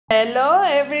Hello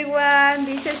everyone,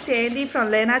 this is Sandy from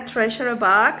Lena Treasure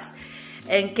Box,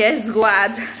 and guess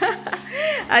what?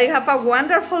 I have a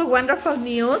wonderful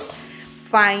news.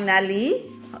 Finally,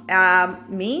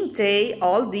 Mintay,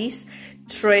 all these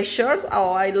treasures.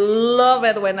 Oh, I love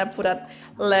it when I put a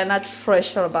Lena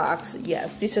Treasure Box.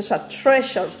 Yes, this is a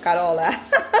treasure, Carola.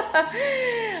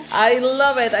 I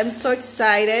love it. I'm so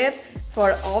excited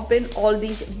for open all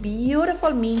these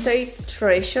beautiful Mintay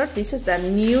treasure. This is the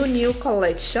new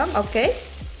collection, okay?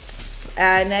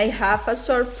 And I have a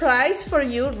surprise for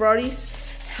you. Rory's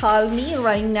helping me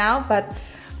right now, but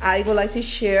I would like to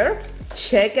share.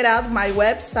 Check it out, my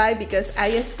website, because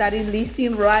I started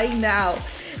listing right now.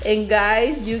 And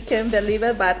guys, you can believe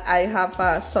it, but I have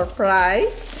a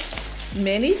surprise,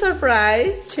 many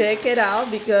surprise. Check it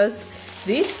out, because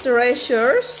these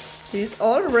treasures is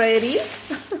already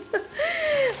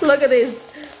look at this,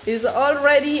 is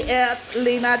already at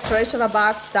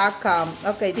lenatreasurebox.com.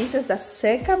 Okay, this is the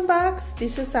second box.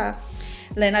 This is a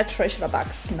Lena Treasure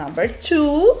Box number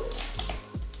 2.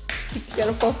 Be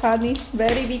careful, honey,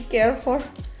 very be careful.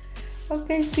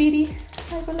 Okay, sweetie,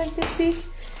 I would like to see.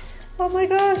 Oh my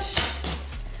gosh,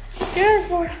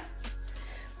 careful.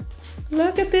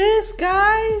 Look at this,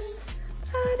 guys.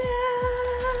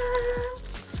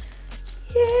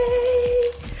 Yay!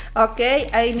 Okay,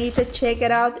 I need to check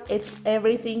it out.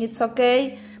 Everything is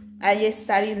okay. I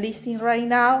started listing right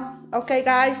now. Okay,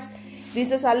 guys,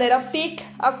 this is a little peek.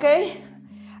 Okay,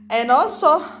 and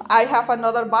also I have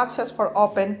another boxes for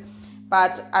open,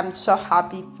 but I'm so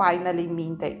happy finally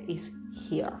Mintay is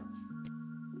here.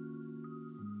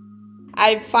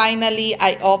 I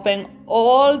opened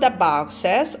all the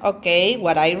boxes. Okay,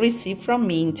 what I received from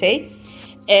Mintay,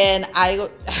 and I'm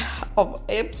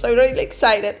so really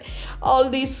excited.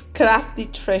 All these crafty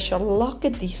treasure. Look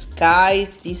at these, guys.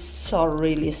 This is so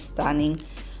really stunning.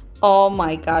 Oh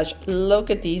my gosh, look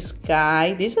at this,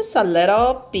 guy. This is a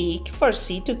little peek for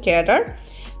see together.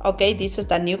 Okay, this is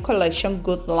the new collection,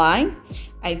 Good Line.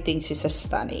 I think this is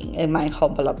stunning in my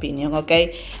humble opinion.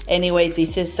 Okay, anyway,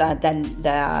 this is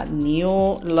the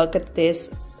new, look at this,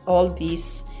 all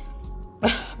these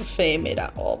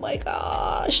Femira. Oh my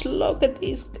gosh, look at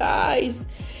these, guys.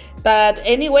 But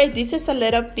anyway, this is a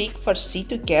little peek for see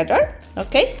together.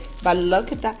 Okay, but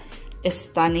look at the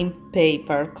stunning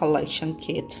paper collection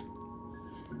kit.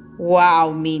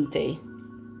 Wow, Mintay,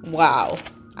 wow,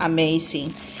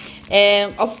 amazing.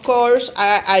 And of course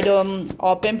I don't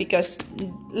open because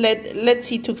let's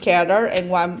see together in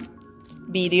one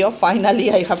video. Finally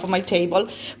I have on my table.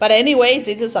 But anyways,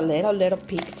 this is a little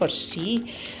peek for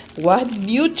see what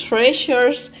new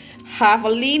treasures have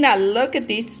Lena. Look at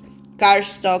these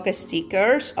cardstock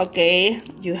stickers. Okay,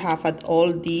 you have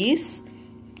all these,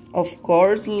 of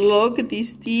course. Look at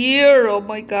this deer. Oh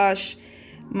my gosh,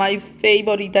 my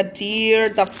favorite, the deer,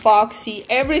 the foxy,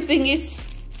 everything is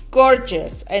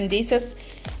gorgeous. And this is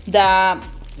the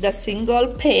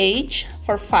single page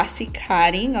for fussy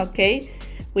cutting. Okay,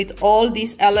 with all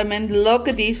these elements. Look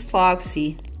at this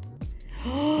foxy.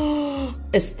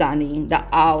 Stunning, the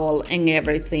owl and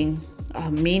everything.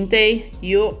 Mintay,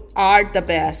 you are the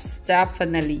best,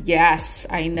 definitely. Yes,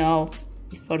 I know.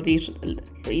 It's for this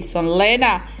reason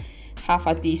Lena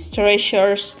have these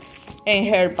treasures in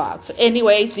her box.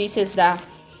 Anyways, this is the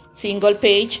single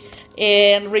page,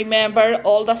 and remember,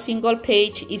 all the single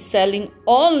page is selling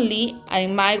only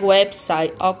on my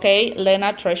website. Okay,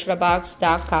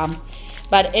 lenatreasurebox.com.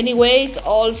 But anyways,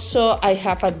 also I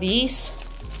have this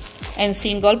and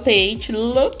single page.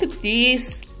 Look at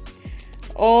this.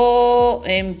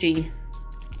 OMG,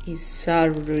 it's so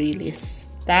really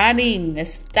stunning,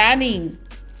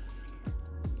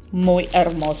 muy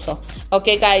hermoso.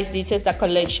 Okay, guys, this is the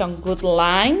collection Good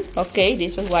Line. Okay,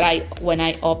 this is what when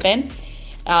I open.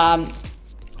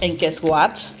 And guess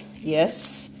what?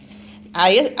 Yes,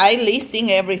 I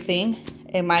listing everything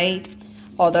in my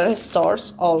other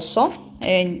stores also.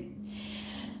 And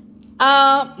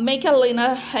I make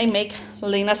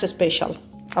Lena's special.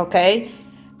 Okay,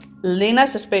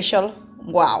 Lena's special.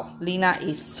 Wow, Lena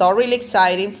is so really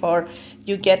exciting for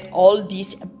you get all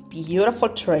these beautiful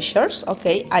treasures.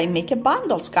 Okay, I make a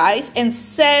bundles, guys, and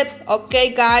set.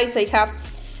 Okay, guys, I have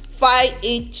 5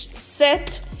 each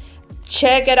set.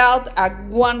 Check it out, a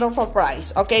wonderful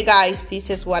price. Okay, guys,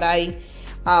 this is what I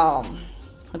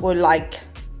would like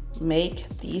make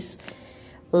this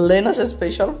Lena's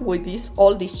special with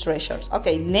all these treasures.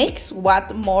 Okay, next,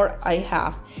 what more I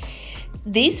have?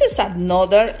 This is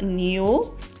another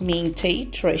new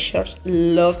Mintay treasures.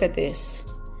 Look at this,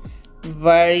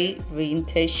 very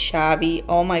vintage, shabby.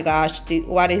 Oh my gosh,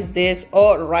 what is this?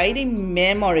 Oh, writing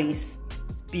memories,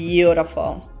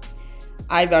 beautiful.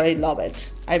 I very love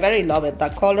it. I very love it. The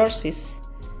colors is,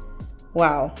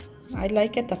 wow. I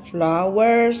like it, the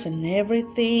flowers and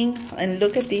everything. And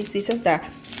look at this. This is the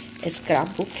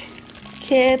scrapbook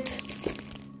kit.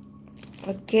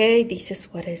 Okay, this is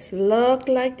what it look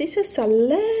like. This is a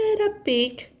little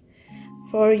big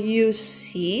for you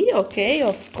see. Okay,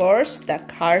 of course, the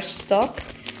cardstock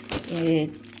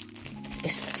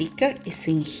sticker is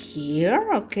in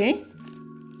here. Okay,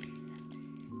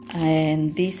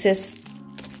 and this is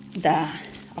the,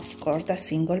 of course, the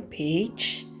single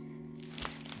page.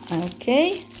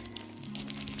 Okay,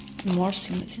 more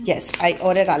singles. Yes, I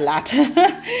ordered a lot.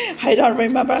 I don't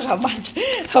remember how much.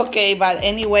 Okay, but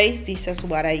anyways, this is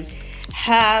what I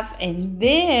have. And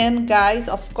then, guys,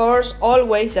 of course,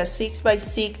 always the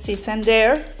 6x6 is in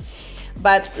there.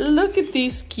 But look at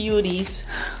these cuties.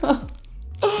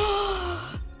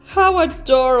 How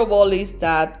adorable is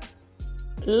that?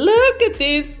 Look at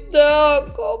this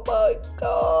dog. Oh my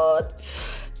God.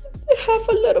 They have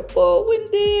a little bow in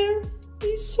there.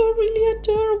 He's so really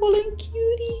adorable and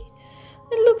cutie.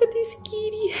 And look at this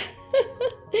kitty.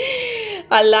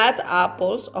 A lot of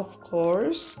apples, of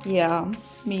course. Yeah,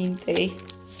 Mintay.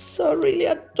 So really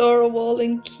adorable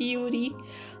and cutie.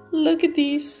 Look at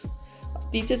this.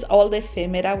 This is all the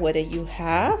ephemera what you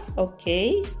have.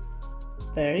 Okay.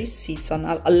 Very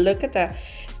seasonal. Look at the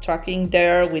tracking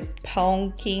there with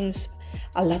pumpkins.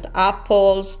 A lot of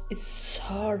apples. It's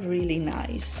so really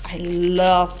nice. I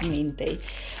love Mintay.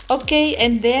 Okay,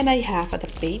 and then I have the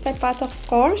paper pot, of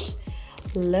course.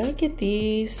 Look at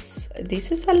this.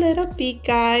 This is a little big,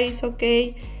 guys.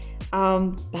 Okay,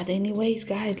 but anyways,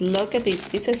 guys, look at this.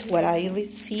 This is what I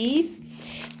received.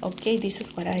 Okay, this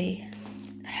is what I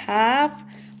have.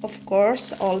 Of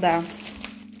course, all the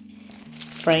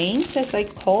frames, as I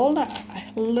call.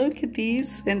 Look at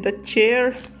this and the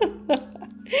chair.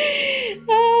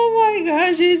 Oh my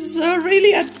gosh, it's so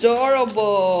really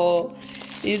adorable.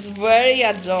 It's very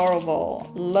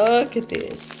adorable. Look at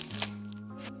this.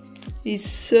 It's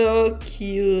so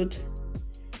cute.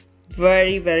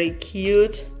 Very, very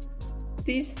cute.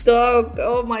 This dog,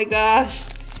 oh my gosh.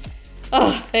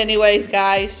 Oh, anyways,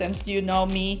 guys, and you know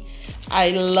me, I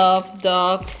love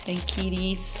dog and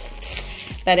kitties.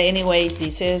 But anyway,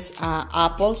 this is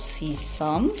apple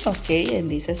season. Okay, and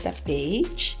this is the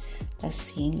page. A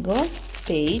single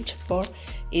page for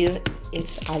it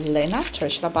is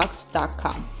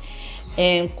alenatreasurebox.com.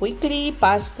 And quickly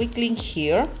pass quickly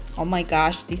here. Oh my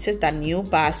gosh, this is the new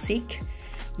basic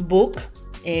book,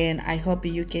 and I hope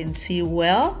you can see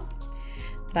well.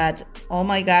 But oh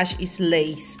my gosh, it's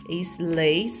lace. It's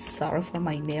lace. Sorry for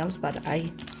my nails, but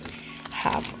I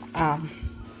have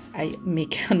I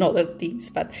make another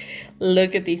things. But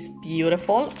look at this,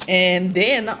 beautiful. And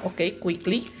then okay,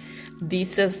 quickly.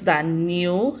 This is the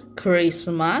new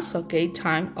Christmas, okay,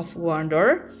 time of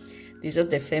wonder. This is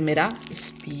the ephemera.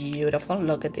 It's beautiful.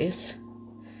 Look at this.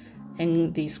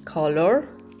 And this color,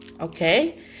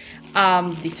 okay.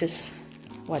 This is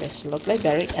what it looks like.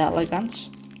 Very elegant.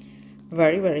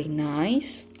 Very, very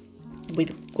nice.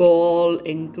 With gold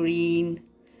and green.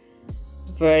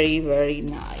 Very, very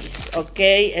nice.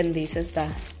 Okay, and this is the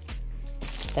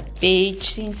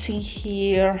page in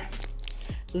here.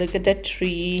 Look at the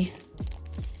tree.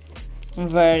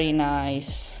 Very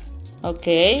nice.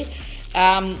 Okay,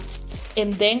 and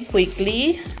then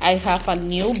quickly I have a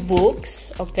new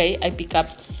books. Okay, I pick up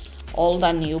all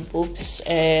the new books.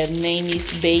 Name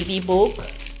is baby book.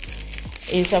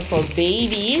 It's for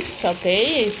babies.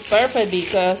 Okay, it's perfect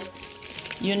because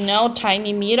you know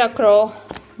tiny miracle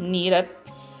needed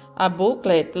a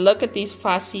booklet. Look at this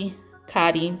fussy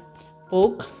Cutty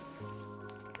book.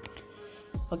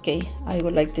 Okay, I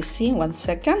would like to see 1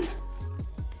 second.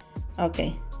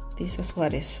 Okay, this is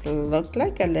what it look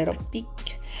like, a little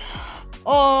peek.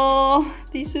 Oh,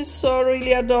 this is so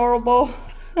really adorable.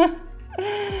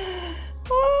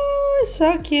 Oh,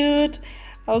 so cute.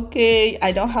 Okay,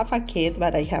 I don't have a kid,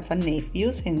 but I have a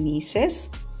nephews and nieces.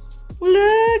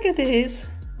 Look at this.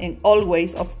 And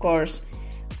always, of course,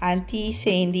 Auntie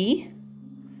Sandy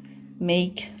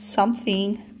make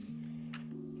something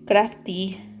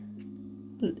crafty.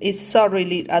 It's so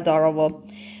really adorable.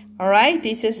 All right,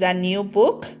 this is the new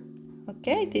book.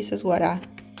 Okay, this is what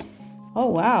oh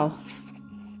wow.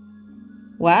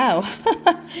 Wow.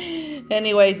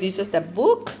 Anyway, this is the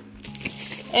book.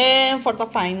 And for the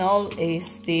final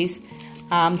is this.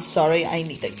 Sorry, I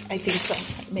think so.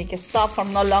 Make a stop for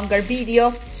no longer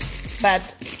video,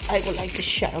 but I would like to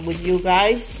share with you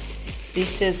guys.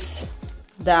 This is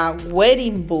the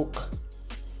wedding book.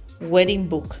 Wedding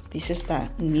book. This is the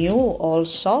new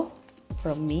also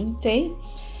from Mintay.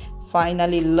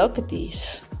 Finally, look at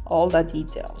this, all the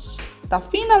details. the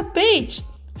final page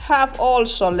have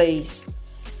also lace.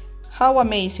 How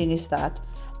amazing is that?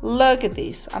 Look at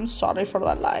this. I'm sorry for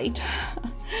the light.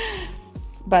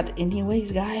 But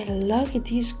anyways, guys, look at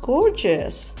this,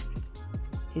 gorgeous.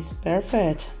 It's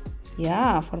perfect.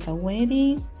 Yeah, for the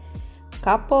wedding,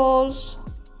 couples.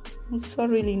 It's so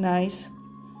really nice.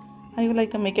 I would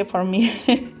like to make it for me,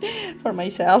 for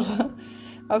myself.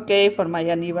 Okay, for my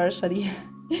anniversary.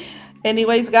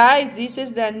 Anyways, guys, this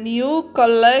is the new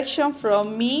collection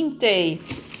from Mintay.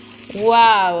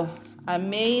 Wow,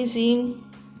 amazing,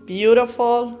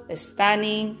 beautiful,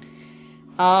 stunning.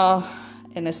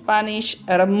 In Spanish,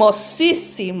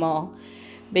 hermosísimo,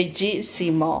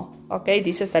 bellísimo. Okay,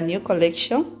 this is the new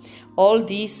collection. All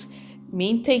these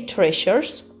Mintay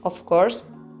treasures, of course,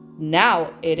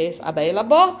 now it is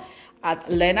available at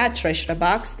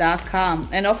lenatreasurebox.com.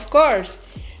 And of course,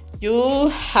 you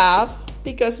have,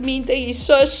 because Mintay is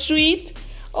so sweet,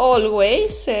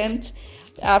 always send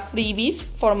freebies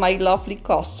for my lovely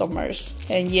customers.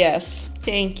 And yes,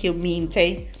 thank you,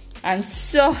 Mintay. I'm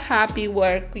so happy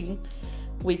working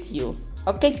with you.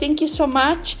 Okay, thank you so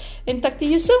much, and talk to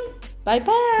you soon. Bye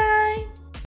bye.